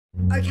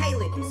Okay,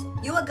 Lucas,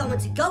 you are going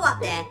to go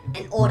up there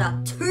and order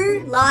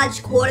 2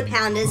 large quarter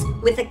pounders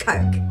with a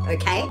Coke,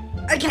 okay?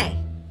 Okay,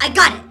 I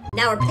got it.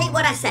 Now repeat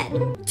what I said.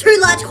 2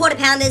 large quarter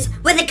pounders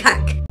with a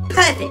Coke.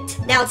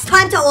 Perfect. Now it's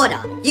time to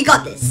order. You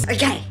got this.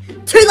 Okay,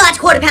 2 large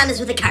quarter pounders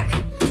with a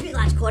Coke. 2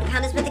 large quarter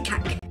pounders with a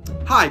Coke.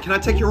 Hi, can I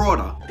take your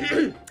order?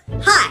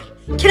 Hi,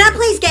 can I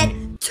please get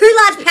 2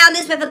 large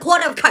pounders with a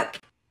quarter of Coke?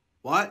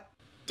 What?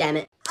 Damn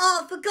it.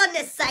 Oh, for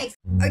goodness sakes.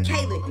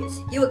 Okay, Lucas,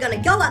 you are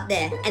gonna go up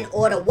there and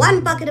order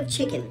 1 bucket of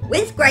chicken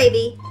with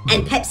gravy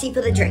and Pepsi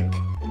for the drink.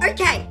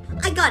 Okay,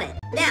 I got it.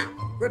 Now,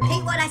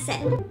 repeat what I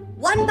said.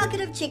 1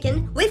 bucket of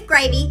chicken with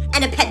gravy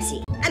and a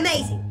Pepsi.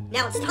 Amazing.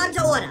 Now it's time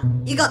to order.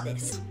 You got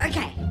this.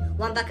 Okay,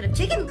 1 bucket of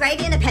chicken,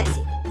 gravy, and a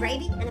Pepsi.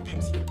 Gravy and a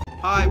Pepsi.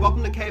 Hi,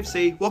 welcome to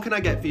KFC. What can I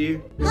get for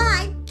you?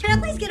 Hi, can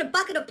I please get a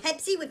bucket of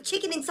Pepsi with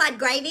chicken inside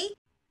gravy?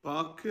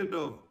 Bucket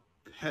of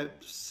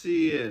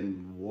Pepsi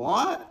and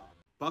what?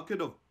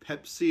 Bucket of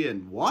Pepsi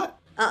and what?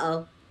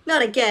 Uh-oh,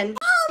 not again.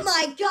 Oh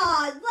my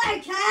god,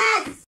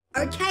 Lucas!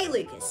 Okay,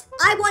 Lucas,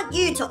 I want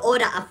you to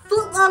order a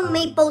foot-long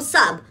meatball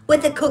sub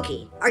with a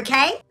cookie,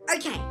 okay?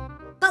 Okay,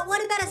 but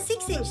what about a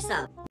 6-inch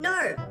sub?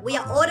 No, we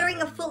are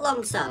ordering a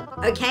foot-long sub,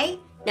 okay?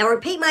 Now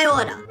repeat my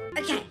order.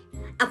 Okay,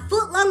 a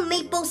foot-long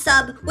meatball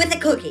sub with a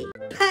cookie.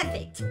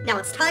 Perfect. Now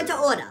it's time to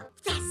order.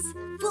 Yes,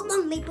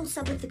 foot-long meatball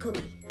sub with the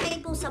cookie.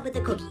 Meatball sub with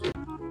a cookie.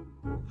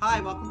 Hi,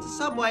 welcome to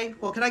Subway.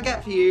 What can I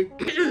get for you?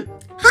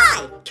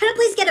 Hi, can I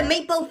please get a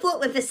meatball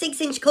foot with a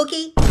 6-inch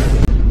cookie?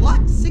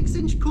 What?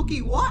 6-inch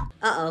cookie? What?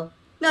 Uh-oh,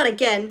 not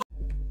again.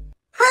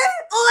 Who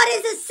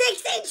orders a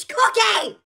 6-inch cookie?